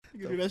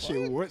You do that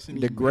shit once and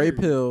The gray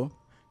pill,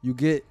 you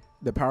get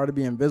the power to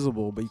be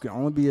invisible, but you can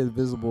only be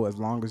invisible as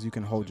long as you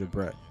can hold your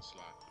breath.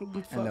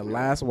 And the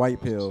last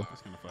white pill,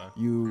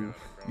 you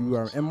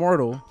are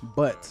immortal,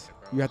 but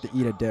you have to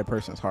eat a dead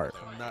person's heart.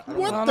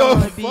 What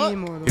the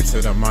fuck? Get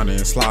to the money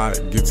and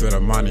slide. Get to the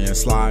money and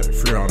slide.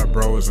 Free all the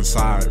bros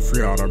inside.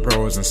 Free all the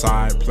bros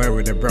inside. Play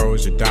with the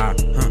bros, you die.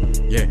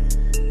 Yeah.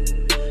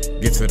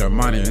 Get to the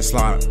money and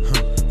slide.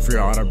 Free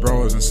all the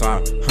bros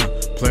inside.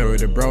 Play with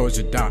the bros,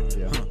 you die.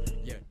 Yeah.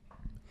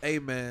 Hey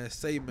man,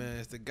 it's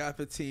the Got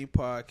 15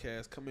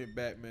 podcast coming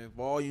back, man.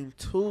 Volume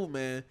 2,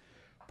 man.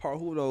 Part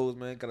who those,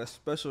 man. Got a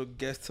special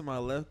guest to my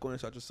left. Go ahead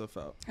and shout yourself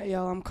out. Hey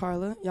y'all, I'm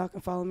Carla. Y'all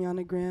can follow me on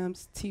the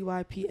grams,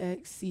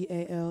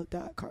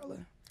 typxcal.carla.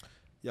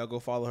 Y'all go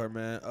follow her,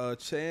 man.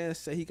 Chan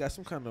said he got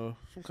some kind of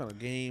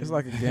game. It's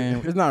like a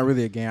game. It's not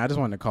really a game. I just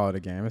wanted to call it a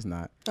game. It's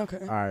not. Okay.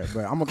 All right,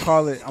 but I'm gonna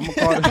call it. I'm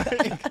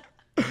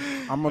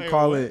gonna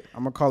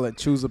call it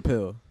choose a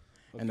pill,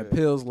 and the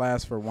pills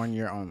last for 1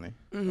 year only.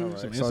 Mm-hmm. Right.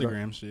 Some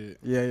Instagram shit.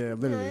 Yeah,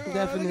 literally.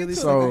 Definitely.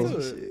 So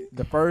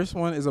the first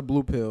one is a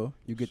blue pill.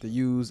 You get to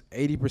use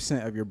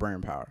 80% of your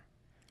brain power.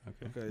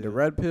 Okay. The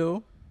red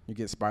pill, you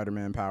get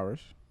Spider-Man powers.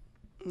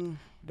 Mm.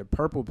 The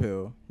purple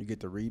pill, you get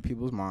to read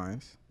people's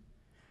minds.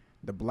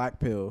 The black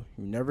pill,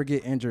 you never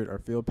get injured or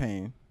feel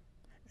pain.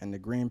 And the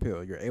green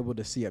pill, you're able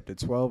to see up to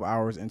 12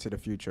 hours into the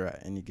future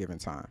at any given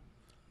time.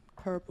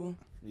 Purple.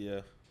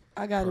 Yeah.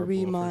 I gotta Purple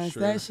read for mine.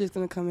 sure. That shit's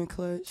gonna come in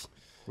clutch.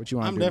 What you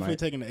want I'm to do, definitely Mike?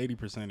 taking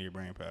the 80% of your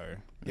brain power.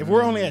 If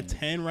we're only at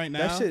 10 right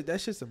now.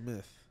 That shit's a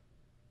myth.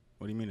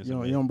 What do you mean it's You a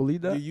don't, myth? you don't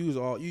believe that? You use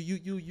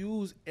you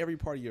use every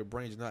part of your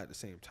brain, just not at the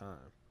same time.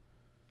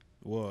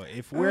 Well,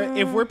 if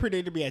we're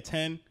predicted to be at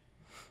 10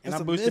 and That's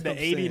I a boosted myth, to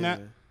I'm 80 saying. now.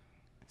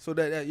 So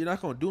that you're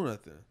not gonna do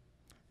nothing.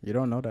 You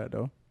don't know that,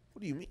 though.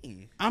 What do you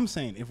mean? I'm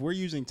saying if we're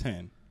using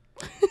 10.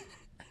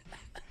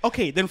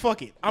 Okay, then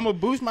fuck it. I'm going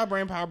to boost my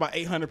brain power by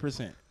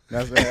 800%.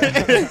 That's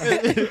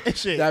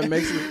Shit. that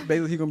makes it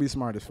basically he's gonna be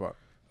smart as fuck.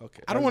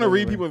 Okay. I don't want to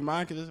read people's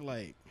mind because it's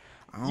like,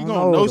 I you don't going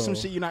to know though. some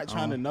shit you're not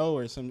trying to know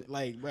or some,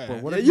 like, bruh.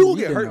 But what Yeah, if you will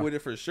need get to hurt know? with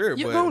it for sure.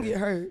 You're but gonna get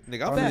hurt.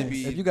 Nigga, I'm I gonna mean,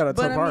 be. if you got a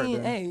But tough I heart,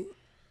 mean, then. hey,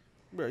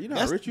 Bro, you know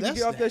That's- how rich you can that's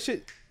get off that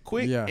shit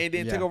quick Yeah. and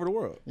then take over the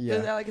world. is Yeah.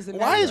 that like it's a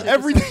Why is natural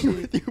everything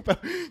shit? with you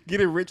about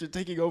getting rich and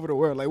taking over the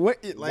world? Like,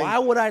 what? Like, Why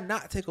would I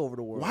not take over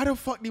the world? why the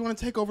fuck do you want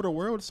to take over the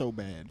world so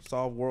bad?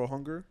 Solve world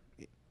hunger,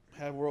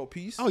 have world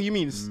peace. Oh, you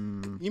mean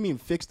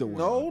fix the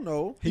world?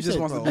 No. He just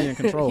wants to be in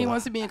control. He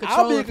wants to be in control.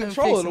 I'll be in of him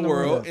control of fixing the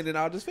world, and then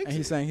I'll just fix And it.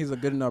 he's saying he's a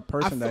good enough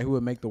person that he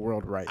would make the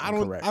world right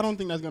and correct. I don't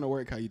think that's gonna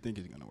work how you think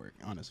it's gonna work.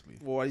 Honestly,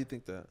 Well, why do you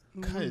think that?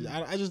 because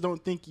I just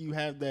don't think you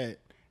have that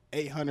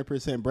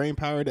 800% brain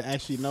power to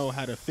actually know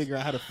how to figure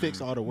out how to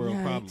fix all the world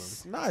Yikes.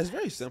 problems. Nah, it's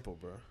very simple,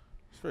 bro.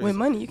 It's very With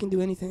simple. money, you can do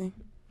anything.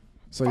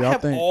 So If I y'all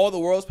have think? all the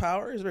world's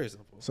power, it's very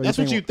simple. So That's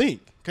what you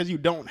think, because you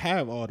don't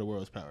have all the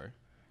world's power.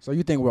 So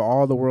you think with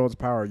all the world's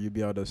power, you'd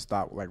be able to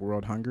stop like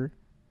world hunger?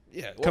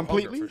 Yeah, world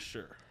Completely? hunger for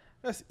sure.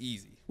 That's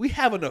easy. We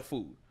have enough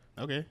food.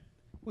 Okay.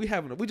 We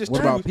have enough. We just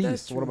What try- about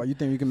That's peace? true. What about you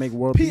think you can make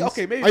world peace?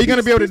 Okay, maybe. Are you gonna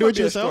peace- be able to peace do might it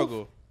be a yourself?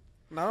 struggle.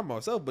 Not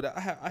myself, but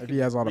If he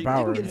has all the read-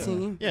 power, You can get a yeah.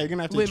 team. Yeah, you're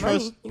gonna have to With money,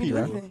 trust you can do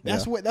people. anything.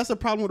 That's that's the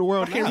problem with the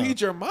world I can't now.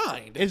 read your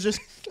mind. It's just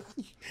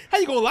How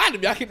you gonna lie to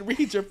me? I can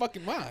read your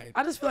fucking mind.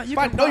 I just feel like you If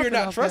I can know you're profit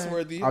not off that.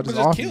 trustworthy, I'll I'll just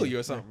just off kill you. you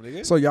or something,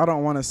 nigga. So y'all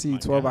don't want to see My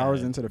 12 God.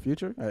 hours into the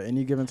future at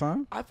any given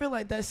time? I feel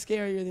like that's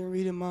scarier than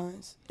reading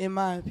minds, in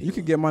my opinion. You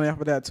could get money off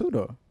of that too,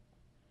 though.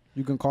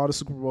 You can call the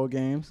Super Bowl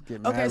games,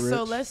 get mad Okay, rich,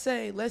 so let's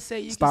say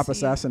you stop can see,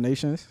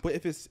 assassinations. But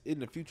if it's in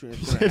the future and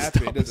it's gonna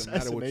happen, it doesn't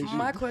matter what you do.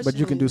 My question But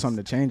you can do is-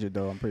 something to change it,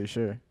 though. I'm pretty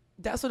sure.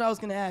 That's what I was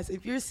gonna ask.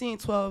 If you're seeing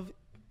 12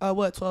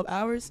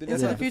 hours Then into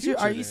that's the not the future,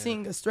 are future you then.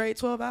 seeing a straight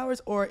 12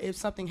 hours, or if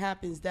something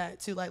happens that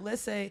too? Like,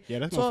 let's say Yeah,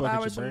 that's gonna 12 fuck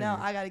with hours your from now,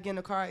 brain. I gotta get in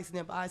a car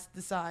accident, but I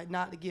decide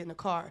not to get in a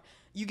car.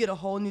 You get a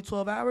whole new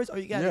 12 hours, or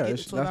you gotta Yeah, get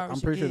it's- the 12 hours. I'm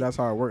you pretty sure get? that's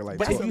how it works. Like,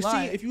 But That's if a you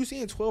lie. see, if you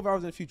see in 12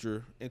 hours in the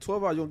future, in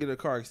 12 hours you don't get in a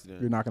car accident.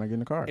 you're not going to get in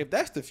the car. If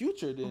that's the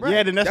future, then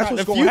Yeah, then that's not the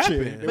what's gonna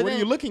future. happen. Then But what are you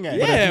then- looking at?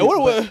 Yeah,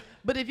 what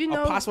But if you a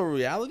know, possible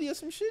reality or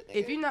some shit?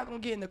 if you're not gonna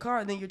get in the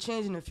car, then you're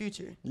changing the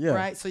future. Yeah.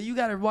 Right. So you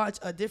gotta watch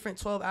a different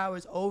 12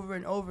 hours over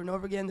and over and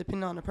over again,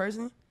 depending on the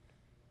person.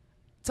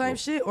 Type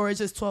shit, or it's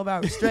just 12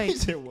 hours straight.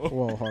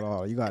 Whoa, hold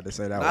on. You got to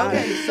say that. Nah, word.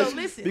 Okay, so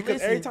listen,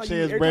 because every time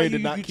Chance you, Bray every did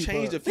time not you keep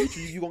change the up. future,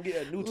 you're going to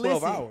get a new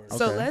 12 Listen, hours.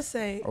 So Okay. let's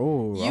say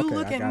Oh, you okay,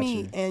 look I at got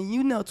me you. and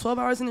you know 12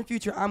 hours in the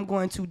future I'm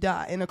going to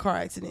die in a car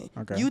accident.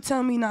 Okay. You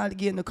tell me not to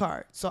get in the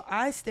car. So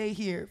I stay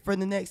here for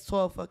the next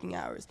 12 fucking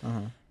hours.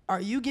 Uh-huh. Are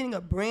you getting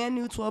a brand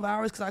new 12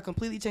 hours because I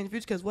completely changed the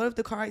future? Because what if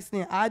the car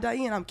accident I die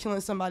in, I'm killing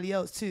somebody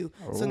else too.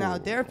 So now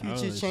their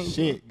future's changing.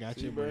 Shit, got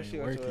See, your bro, brain she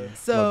got working. your-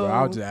 So Look, bro,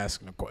 I was just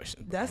asking a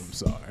question. Bro. that's- I'm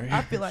sorry.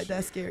 I feel like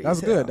that's scary. That's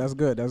as good. hell. That's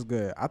good. That's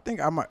good. I think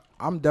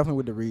I'm definitely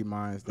with the read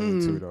minds thing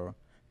Mm-hmm. too, though.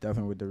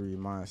 Definitely with the read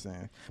minds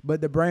thing. But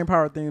the brain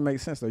power thing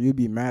makes sense though. You'd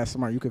be mad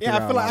smart. You could. Yeah, figure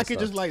I out feel a like lot I of could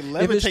stuff. just like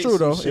levitate If it's true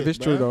though. some If it's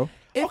shit, true bruh. though.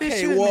 If Okay, it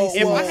should well, make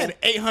sense. If I well,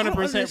 had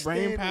 800%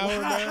 brain understand,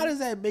 power, how bruh, does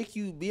that make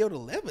you be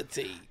able to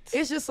levitate?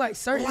 It's just like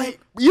certain. like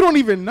you don't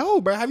even know,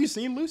 bro. Have you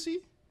seen Lucy?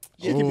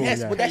 Yeah, Ooh, yes,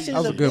 yeah. but that shit That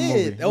was is a good myth.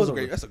 movie. That was a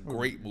great. That's a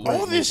great movie.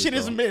 All this shit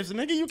is myths,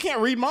 nigga. You can't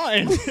read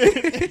mine.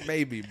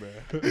 Maybe, bro.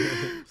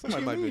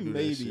 Somebody might be doing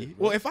that shit,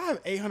 bro. Well, if I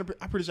have 800,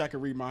 I'm pretty sure I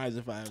can read mine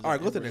if I have. All right,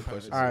 go to the next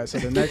question. All right, so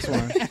the next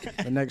one,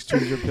 the next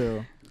choose your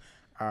pill.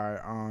 All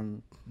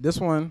right, this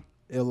one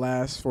it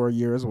lasts for a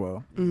year as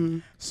well. Mm-hmm.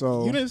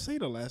 So You didn't say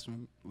the last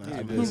one. I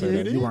did. didn't say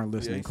that. did. You weren't Yeah,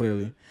 listening he said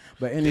clearly. that.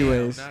 But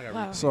anyways, Now I gotta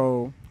Wow. read.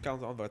 so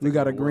Counts- you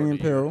got a the green word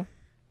pill.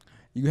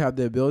 You have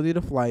the ability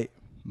to flight,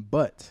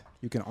 but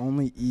you can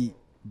only eat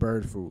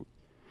bird food.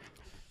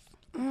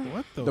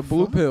 What The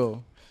blue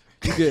pill,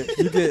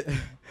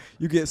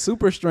 you get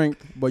super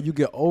strength, but you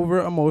get over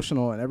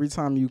emotional, and every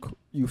time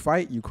you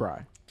fight, you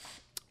cry.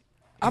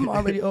 I'm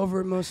already over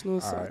emotional,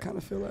 so I Alright. kind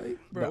of feel like.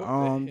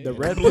 The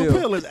red Blue pill,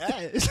 pill is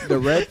ass. the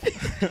red.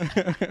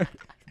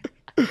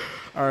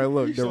 All right,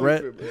 look,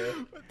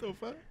 What the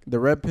fuck? the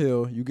red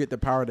pill, you get the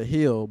power to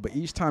heal, but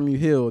each time you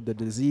heal, the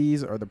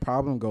disease or the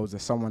problem goes to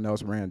someone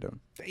else random.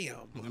 Damn.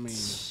 I mean,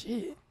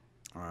 Shit.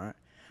 All right.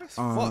 That's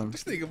fuck.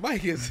 This nigga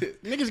Mike is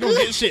it. niggas gonna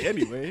get shit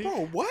anyway.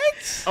 Bro,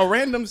 what? A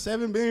random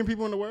 7 billion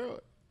people in the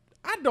world.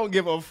 I don't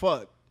give a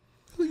fuck.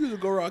 Who you gonna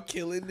go around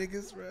killing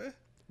niggas, bro?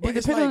 But It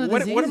it's depends on like,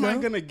 the what disease, am I though.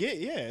 gonna get?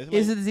 Yeah. It's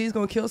Is like, the disease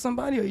gonna kill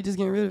somebody, or you just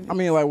getting rid of it? I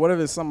mean, like, what if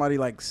it's somebody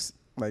like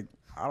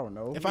I don't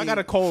know, if I got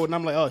a cold and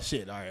I'm like, oh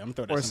shit, all right, I'm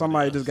throwing that. or to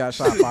somebody else. just got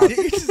shot 5.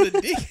 Nigga just a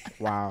dick.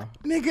 Wow.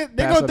 Nigga,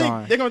 Pass it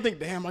on. they're gonna think,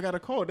 damn, I got a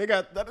cold. They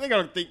gotta think,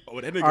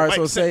 oh, that nigga All right, might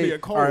so send say- me a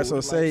cold. all right, so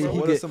Like, say bro, he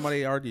What get- if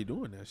somebody already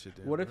doing that shit?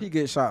 Then, What if bro? he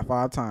gets shot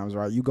 5 times,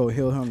 right? You go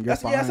heal him, you're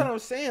That's fine. what I'm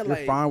saying. You're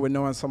Like, fine with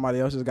knowing somebody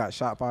else just got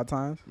shot 5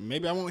 times?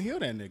 maybe I won't heal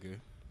that nigga.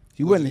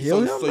 You wouldn't so,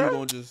 heal him, So you bro?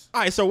 gonna just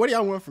All right, so what do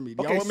y'all want from me?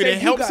 Do y'all want me say to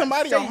you help got-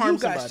 somebody say or harm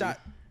you got somebody? shot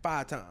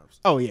 5 times.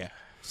 Oh yeah.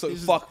 So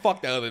It's-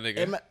 fuck that other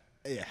nigga.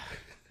 Yeah.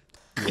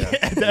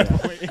 At that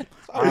point.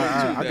 All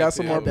right, I got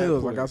some more At that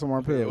pills. I point. got some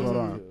more pills. Yeah,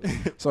 Hold what's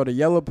on. So the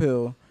yellow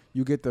pill,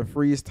 you get to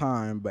freeze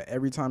time, but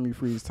every time you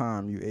freeze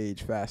time, you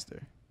age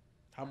faster.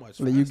 How much?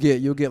 Like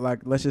you'll get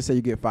like, let's just say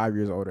you get 5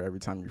 years older every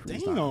time you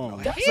freeze time. All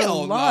Damn. That's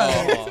Hell a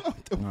lot. no. right,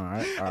 all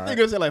I think right.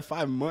 it was at like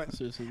 5 months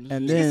or something.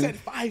 And Nigga then, said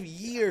 5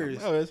 years.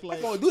 Oh, it's I'm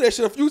like gonna do that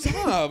shit a few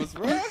times,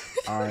 bro.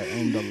 all right,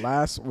 and the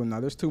last one. Now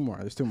there's 2 more.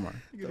 There's 2 more.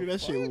 you can do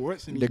that shit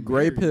once. And The you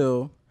gray married.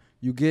 pill,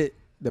 you get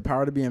the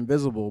power to be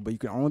invisible, but you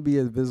can only be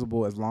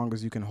invisible as long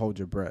as you can hold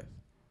your breath.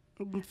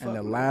 And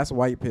the last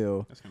white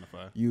pill, That's kind of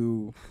fire.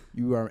 you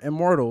are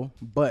immortal,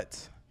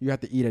 but you have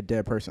to eat a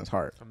dead person's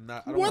heart. I'm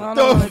not. I don't What I want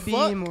don't the want to be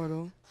fuck?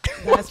 immortal.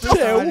 That's for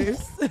starters.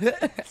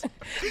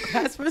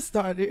 That's for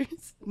starters.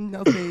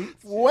 No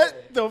thanks.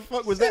 What the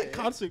fuck was that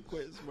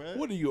consequence, man?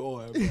 What are you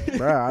on, bro?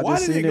 Bro, I Why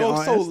just did seen it it go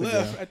on so Instagram.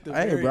 left at the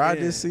Hey, very bro, I end?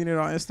 just seen it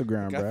on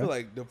Instagram, I feel bro.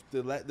 like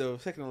the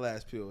second to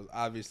last pill is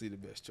obviously the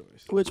best choice.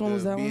 Which one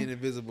was that Being one?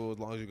 invisible as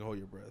long as you can hold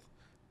your breath.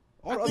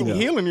 All I the think other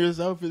healing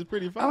yourself is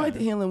pretty fine. I like the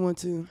healing one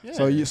too. Yeah.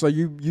 So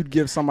you'd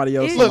give somebody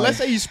else. It- Look, like- let's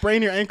say you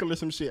sprain your ankle or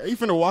some shit. Are you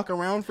finna walk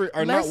around or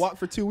not Let's- walk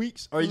for 2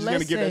 weeks? Or are you just gonna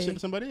let's give that say shit to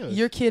somebody else?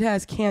 Your kid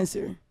has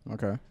cancer.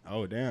 okay.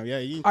 Oh damn, yeah.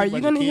 You didn't Are think you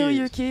about gonna heal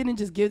your kids. kid and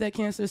just give that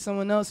cancer to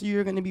someone else, or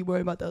you're gonna be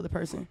worried about the other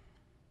person?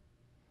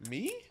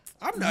 Me?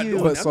 I'm not You.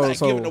 doing But that. so- I'm not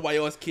so- giving nobody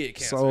else kid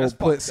cancer. so That's put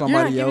fucked up. some- You're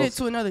not Somebody giving it else-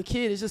 to another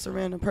kid. It's just a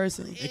random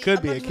person. It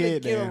could be I'm a not gonna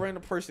kid give a then.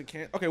 random person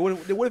cancer. Okay, what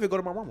if it go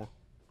to my mama?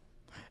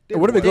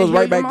 What if it Then goes heal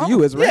right your back to mama.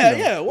 you? It's Yeah, random.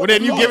 yeah. Well,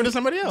 then you the give it fuck? to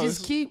somebody else.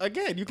 Just keep-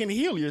 Again, you can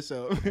heal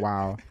yourself.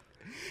 Wow.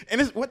 And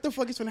it's, what the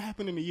fuck is gonna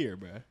happen in a year,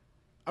 bro?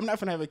 I'm not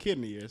gonna have a kid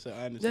in a year, so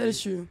I understand. That is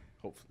true.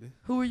 Hopefully.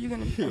 Who are you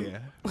gonna? Yeah.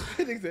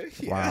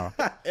 Wow.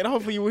 And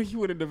hopefully he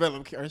would have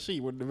developed, or she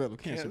would have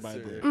developed cancer by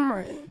Cancer. then.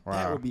 Right. That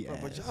Wow. would be Bro,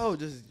 but ass. y'all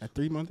just A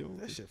 3-month-old.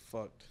 that shit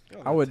fucked.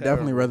 Y'all I would terrible.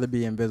 definitely rather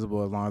be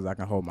invisible as long as I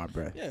can hold my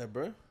breath. Yeah,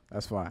 bro.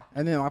 That's fine.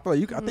 And then I feel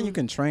like I think you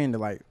can train to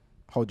like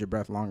hold your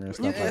breath longer and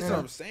stuff Yeah, like that's what that.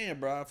 I'm saying,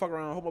 bro. I fuck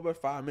around, hold my breath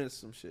 5 minutes,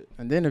 some shit.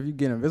 And then if you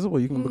get invisible,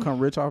 you can become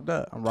rich off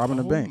that. I'm robbing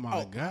a Oh bank.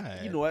 my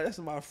god. You know what? That's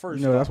my first.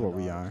 You know that's thought, what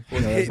we dog. on. Was You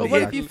know, hit that's But me.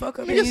 what what if you fuck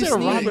up Nigga and you said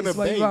robbing sneeze a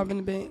while you bank. robbing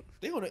the bank?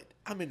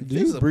 I'm invisible.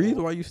 Do you breathe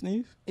while you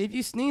sneeze? If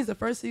you sneeze, the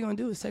first thing you're gonna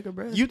do is take a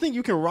breath. You think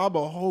you can rob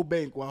a whole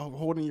bank while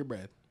holding your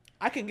breath?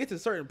 I can get to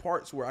certain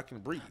parts where I can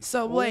breathe.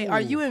 So wait, are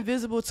Ooh. you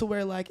invisible to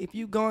where like if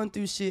you going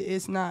through shit,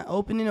 it's not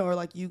opening, or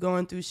like you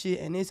going through shit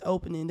and it's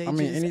opening? They I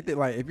mean, just anything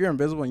like if you're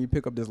invisible and you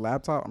pick up this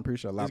laptop, I'm pretty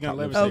sure a laptop.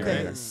 gonna looks levitate, like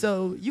okay. that.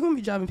 So you gonna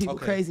be driving people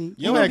Okay. crazy.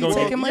 Your You ass gonna be gonna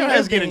taking money your out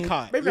ass of getting bank.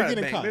 caught. Maybe You're not a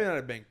getting bank. caught. Maybe not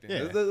a bank then.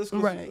 Yeah. Let's go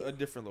Right. to a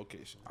different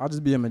location. I'll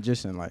just be a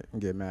magician, like,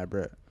 and get mad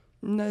bread.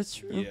 That's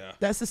true. Yeah.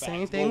 That's the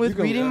same Facts. thing Well, with you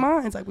go- reading yeah.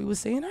 minds, like we was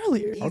saying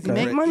earlier. You Okay. can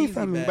make money Easy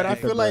from it. bag. But I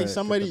Get the feel like bread, get the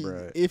somebody,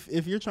 bread.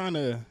 if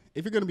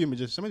you're gonna be a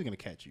magician, somebody's gonna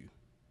catch you.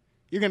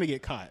 You're gonna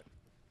get caught.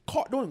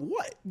 Caught doing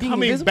what? Being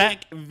Coming invisible?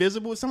 back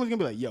visible, someone's gonna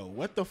be like, "Yo,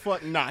 what the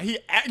fuck? Nah, he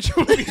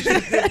actually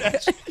just did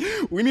that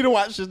shit. We need to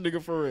watch this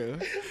nigga for real."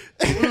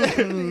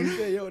 Nigga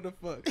said, yo, what the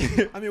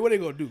fuck? I mean, what they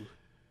gonna do?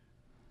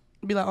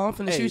 Be like, oh, I'm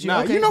finna Hey, shoot you.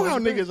 nah, Okay, you know where's how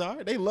your niggas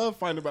are. They love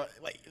finding about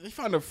they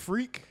find a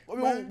freak. I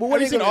mean, man. but Have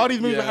you they seen gonna- all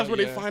these movies yeah, where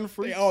they yeah. find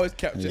freaks? They always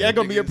capture. Yeah,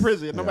 gonna be a niggas.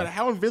 prison. No Yeah. matter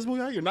how invisible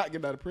you are, you're not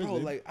getting out of prison. Bro,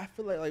 like I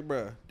feel like,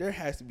 bro, there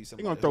has to be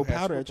somebody. gonna throw who has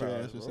powder at your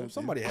superpowers, ass or bro. something.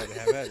 Somebody had to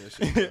have had that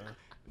shit.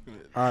 Bro.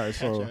 All right, Catch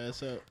so your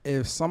ass up.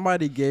 if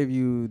somebody gave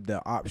you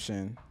the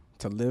option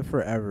to live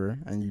forever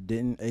and you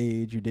didn't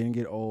age, you didn't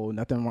get old,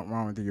 nothing went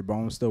wrong with you, your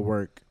bones still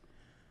work,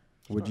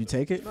 would you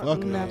take it? Fuck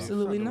no.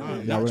 Absolutely not.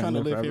 I'm Y'all not trying to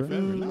wouldn't live live here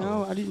forever.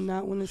 No, I do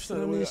not want to sit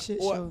on this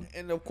shit show.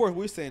 And of course,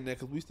 we're saying that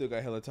because we still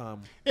got hella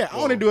time. Yeah, I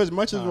want to do as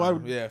much as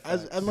Yeah,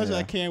 as much as I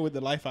Yeah. can with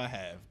the life I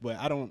have, but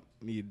I don't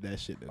need that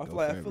shit to I go feel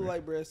like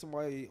forever. bro,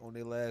 somebody on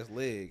their last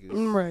leg. Is,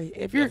 Right.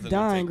 If you're definitely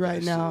gonna dying take that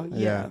right now, shit.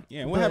 yeah.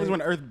 Yeah, what happens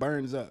when Earth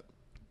burns up?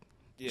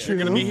 yeah. You're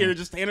gonna True. be here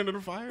just standing in the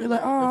fire. You're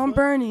like, oh, I'm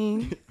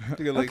burning.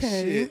 Nigga like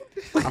Okay.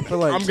 shit. I feel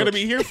like I'm gonna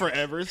be here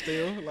forever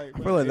still. Like,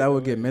 I feel like that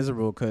would get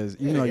miserable because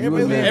you know you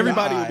everybody would live,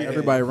 everybody would be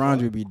everybody around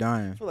you would be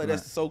dying. I feel like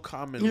that's so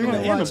common. You're The gonna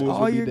bro. watch animals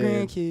all would be your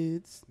dead.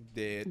 grandkids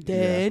Dead.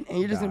 dead, and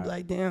you're just gonna be God.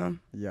 like,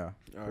 damn. Yeah,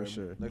 All for right,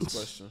 sure. Next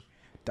question.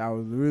 That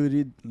was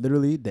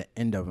literally the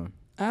end of them.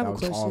 I have That a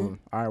was all of question. them.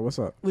 All right, what's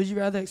up? Would you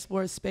rather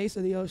explore space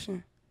or the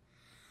ocean?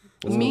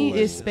 Ooh. Me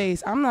is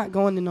space. I'm not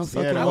going to no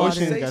fucking the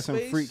water. ocean got some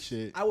freak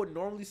shit. I would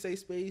normally say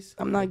space.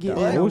 I'm not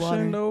getting The in no ocean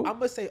water. though. I'm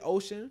gonna say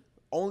ocean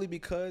only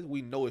because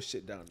we know it's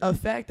shit down there. A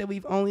fact that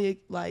we've only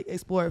like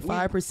explored We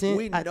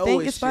 5%. I know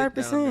think it's it's shit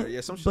down 5%. there.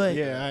 Yeah, some shit but like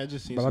that. Yeah, I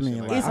just seen But I some mean,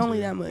 shit like, like it's that. only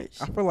that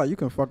much. I feel like you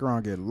can fuck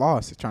around, and get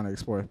lost trying to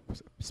explore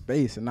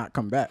space and not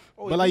come back.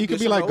 Oh, But like you get could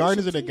be some like ocean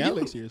Guardians of the too.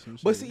 Galaxy or some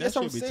shit. But see, That that's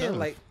what I'm shit be saying. tough.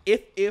 Like,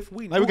 if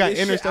we Like, we knew got this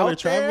shit interstellar out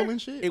travel there,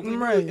 and shit? If we knew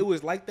Right. it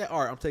was like that,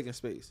 all right, I'm taking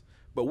space.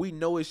 But we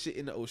know it's shit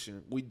in the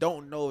ocean. We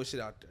don't know it's shit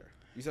out there.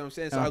 You see what I'm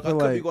saying? So And I I feel could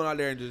be like- going out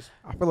there and just.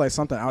 I feel like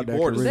something out there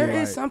bored could as really There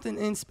like, is something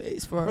in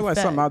space for I a feel like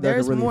fact. something out there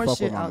There's could really more fuck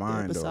shit with my out there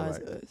mind, though, besides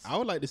like- us. I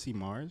would like to see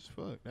Mars.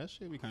 Fuck, that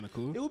shit be kind of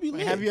cool. It would be Like,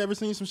 lit. have you ever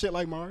seen some shit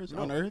like Mars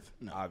on Earth?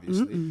 No,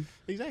 Obviously. Mm-mm.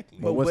 exactly.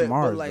 But what's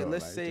Mars, like, though?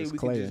 let's Like, say just we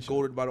clay could and just shit.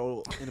 go to the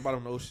bottom in the bottom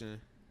of the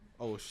ocean.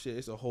 Oh shit,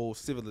 it's a whole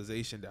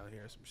civilization down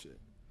here. Or some shit.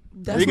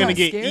 That's You're gonna not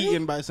get scary.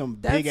 eaten by some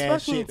That's big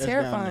ass fucking shit that's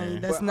terrifying. down there.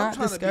 That's But not I'm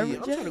trying discovered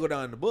I'm trying to yet. go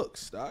down in the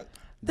books, doc.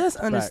 That's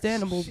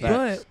understandable,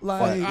 Facts. but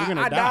like, You're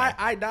gonna I die.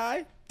 I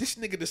die. This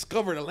nigga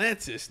discovered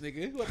Atlantis,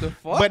 nigga. What the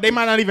fuck? But they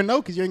might not even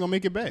know because you ain't gonna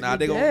make it back. Nah,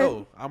 they gonna dead.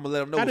 know. I'm gonna let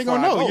them know. How they before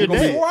gonna I know? go. You're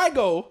dead. Before I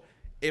go,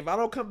 if I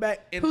don't come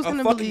back and Who's a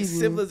gonna fucking believe you?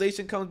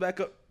 civilization comes back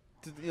up,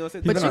 to, you know what I'm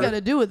saying? but He's you gonna- got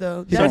to do it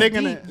though. So That's they're deep.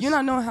 gonna- You're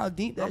not knowing how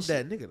deep I'm that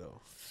shit. that nigga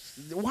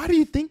though. Why do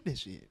you think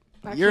this shit?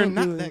 I You're can't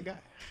not do that it. guy.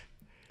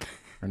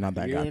 or not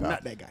that You're guy. not pal.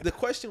 that guy. The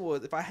question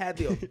was if I had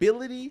the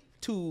ability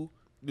to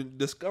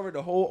discover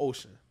the whole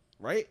ocean,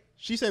 right?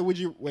 She said, "Would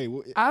you wait?"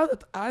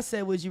 I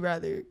said, would you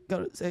rather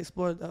go to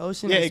explore the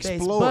ocean Yeah, or space?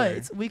 explore.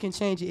 But we can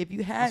change it if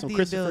you had Some the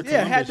Christopher ability.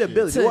 Yeah, I had the Columbus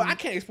ability. shit. Well, I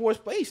can't explore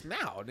space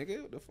now,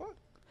 nigga. What the fuck?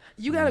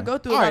 You got to go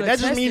through. All a right, lot that of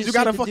just tests means and you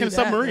got a shit to fucking do that,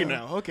 submarine though.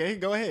 now. Okay,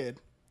 go ahead.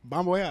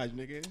 Bon voyage,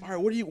 nigga. All right,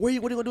 what are you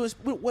gonna do?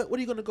 What are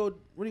you gonna go?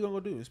 What are you gonna go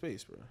do in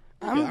space, bro?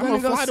 I'm Yeah, gonna I'ma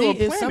go fly to see a if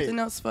planet. something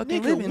else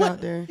fucking Nigga, living what?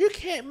 out there. You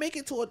can't make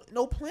it to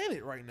no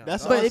planet right now.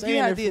 That's dog. what But I'm if you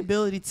saying, had if- the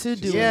ability to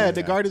do Yeah, it,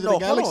 the Guardians No, of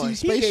the hold Galaxy on. He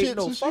spaceships gave,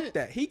 no, and fuck shit.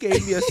 that. He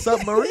gave me a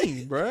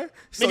submarine, bruh.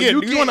 So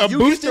Nigga, you want a get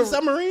boosted to-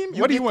 submarine?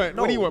 What do you want?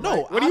 No, What do you want? No,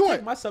 Mike? What do you I'll want?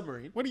 take my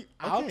submarine. What do you?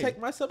 I'll okay.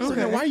 take my So submarine.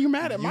 then why are you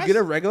mad at You my? get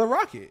a regular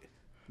rocket.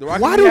 The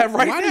rocket Why we do? have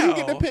right Why now. do you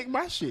get to pick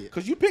my shit?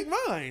 Because you picked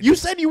mine. You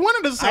said you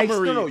wanted a I,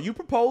 submarine. no, you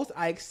proposed.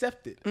 I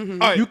accepted. All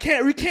right. You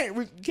can't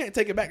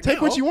take it back. Take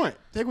now. what you want.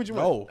 Take what you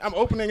want. No. I'm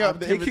opening up I'm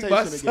the taking invitation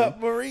my again.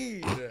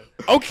 submarine.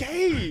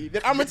 Okay,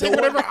 then I'm gonna take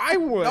whatever I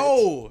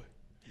want.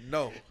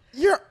 No.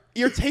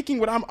 You're taking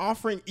what I'm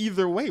offering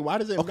either way. Why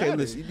does it Okay, matter?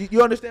 listen.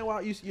 You understand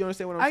why? You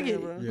understand what I'm I saying, get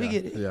it. bro? We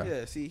get it. Yeah.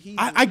 Yeah. See, he.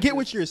 I get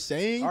what you're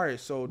saying. All right,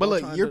 so but don't look,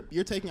 try you're to-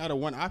 you're taking out of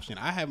one option.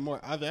 I have more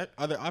other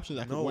options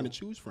I could No. want to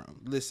choose from.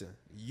 Listen,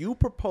 you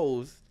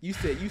proposed. You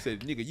said,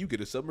 nigga, you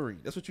get a submarine.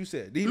 That's what you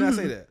said. Did you not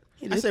say that?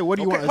 I said, what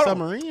do you Okay, want? A hold on.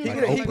 submarine? He Like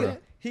get a, he Oprah.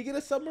 get, he get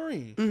a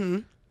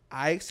submarine.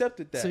 I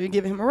accepted that. So you're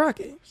giving him a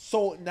rocket.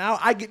 So now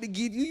I get to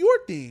give you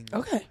your thing.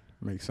 Okay.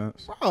 Makes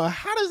sense. Bro,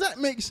 how does that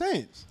make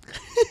sense?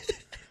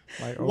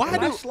 Like, Why Am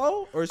I do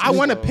slow? Or is I he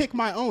want to slow? pick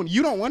my own?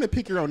 You don't want to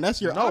pick your own.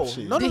 That's your No,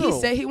 option. no, Did he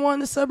say he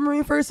wanted the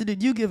submarine first, or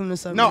did you give him the No,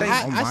 submarine?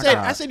 I, Oh I my said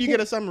God. I said you get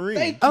a submarine.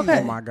 Thank you. Okay.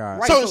 Oh my god.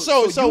 Right.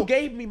 So you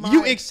gave me mine.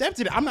 You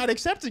accepted it. I'm not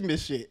accepting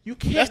this shit. You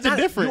can't. That's the not-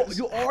 difference.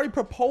 You already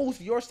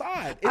proposed your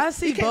side. I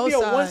see it can't both be a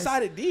sides.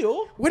 one-sided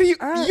deal. What do you?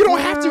 Uh, You don't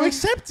have to uh,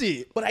 accept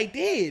it. But I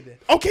did.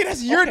 Okay,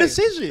 that's your Okay.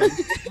 decision.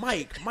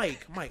 Mike.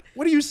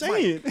 What are you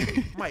saying?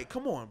 Mike,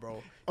 come on,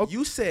 bro. Okay.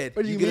 You said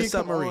What do you you get a mean, come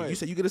submarine. on? You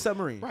said you get a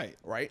submarine. Right.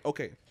 Right.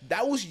 Okay.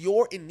 That was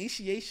your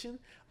initiation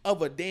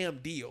of a damn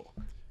deal.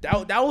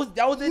 That was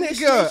the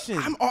initiation.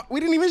 Nigga, we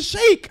didn't even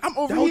shake. I'm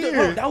over that was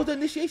here. that was the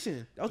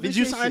initiation. That was the Did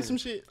you sign initiation. some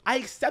shit? I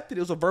accepted.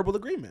 It was a verbal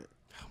agreement.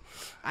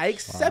 I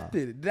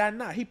accepted it. Did I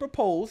not? He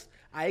proposed.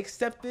 I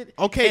accepted.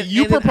 Okay, and-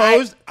 you and then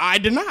proposed. I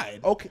denied.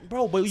 Okay,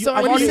 bro, but you, So I've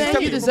are you already saying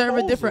accepted you the deserve a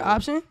proposal. different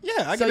option? Yeah,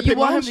 I So gotta you pick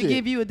want my him own to shit.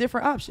 give you a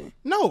different option?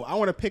 No, I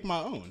want to pick my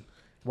own.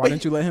 Why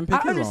didn't you let him pick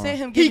I his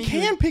understand own? him He giving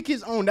can you. pick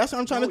his own. That's what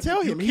I'm trying to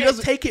tell You him. He can't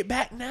doesn't. take it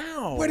back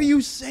now. What are you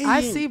saying?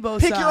 I see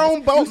both Pick sides. your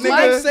own boat,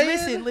 Mike,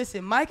 nigga.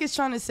 listen. Mike is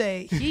trying to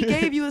say he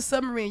gave you a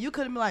submarine. You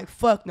could have been like,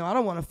 "Fuck no, I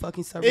don't want a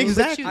fucking submarine."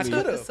 Exactly. But I you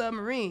took the could've.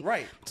 submarine.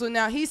 Right. So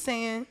now he's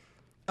saying,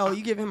 Oh,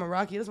 you give him a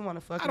rocket. He doesn't want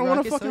to fucking I don't want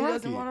a rocket, fucking so he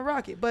doesn't rocket. want a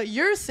rocket. But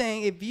you're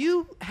saying if you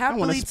want a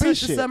happily touch the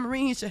spaceship.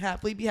 submarine, he should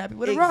happily be happy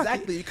with a rocket.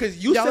 Exactly,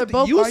 because you Y'all are set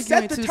both you arguing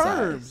set the two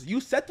terms. sides. You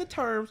set the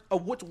terms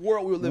of which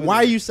world we were living. Why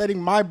are in. you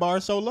setting my bar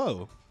so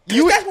low?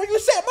 That's when you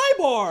set my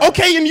bar.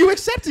 Okay, and you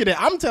accepted it.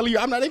 I'm telling you,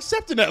 I'm not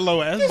accepting that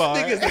low ass bar.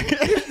 This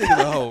nigga's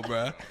a hoe,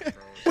 bro.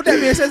 With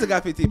that being said, it's the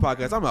Got 15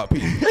 podcast. I'm out.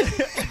 Peace.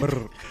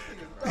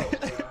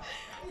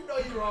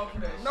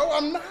 No,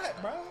 I'm not,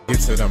 bro. Get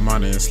to the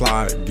money and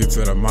slide, get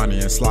to the money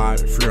and slide.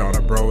 Free all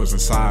the bros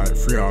inside,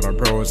 free all the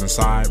bros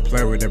inside.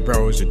 Play with the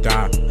bros, you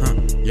die,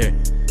 yeah.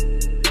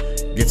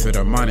 Get to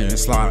the money and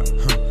slide,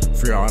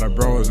 free all the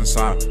bros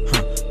inside,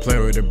 play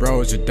with the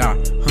bros, you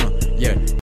die, yeah.